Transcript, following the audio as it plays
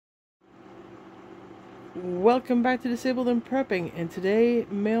Welcome back to Disabled and Prepping, and today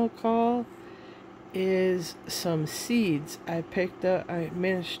mail call is some seeds I picked up. I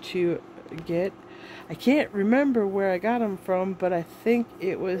managed to get. I can't remember where I got them from, but I think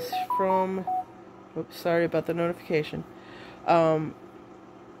it was from. Oops, sorry about the notification. The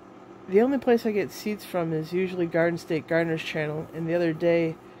only place I get seeds from is usually Garden State Gardener's channel, and the other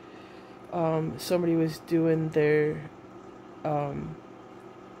day, somebody was doing their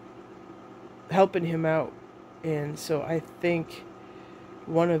helping him out, and so I think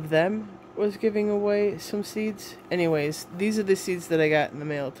one of them was giving away some seeds. Anyways, these are the seeds that I got in the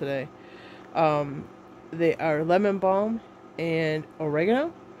mail today. They are lemon balm and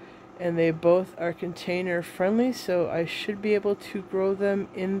oregano, and they both are container friendly, so I should be able to grow them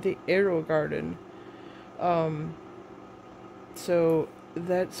in the aerogarden. So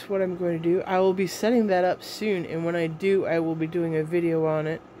that's what I'm going to do. I will be setting that up soon, and when I do, I will be doing a video on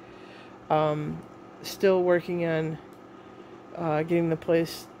it. Still working on getting the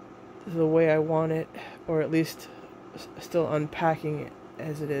place the way I want it, or at least still unpacking it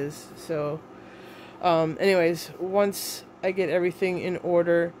as it is. So anyways, once I get everything in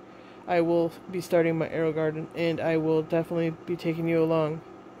order, I will be starting my aerogarden, and I will definitely be taking you along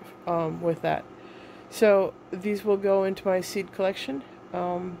with that. So these will go into my seed collection,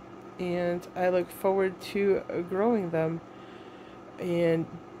 and I look forward to growing them. And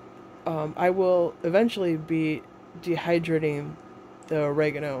I will eventually be dehydrating the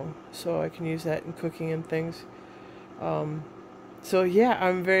oregano, so I can use that in cooking and things. So yeah,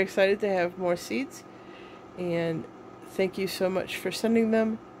 I'm very excited to have more seeds, and thank you so much for sending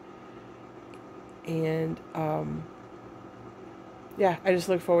them. And yeah, I just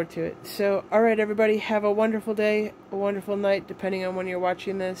look forward to it. So alright everybody, have a wonderful day, a wonderful night, depending on when you're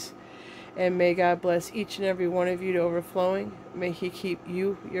watching this. And may God bless each and every one of you to overflowing. May He keep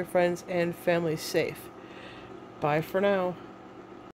you, your friends, and family safe. Bye for now.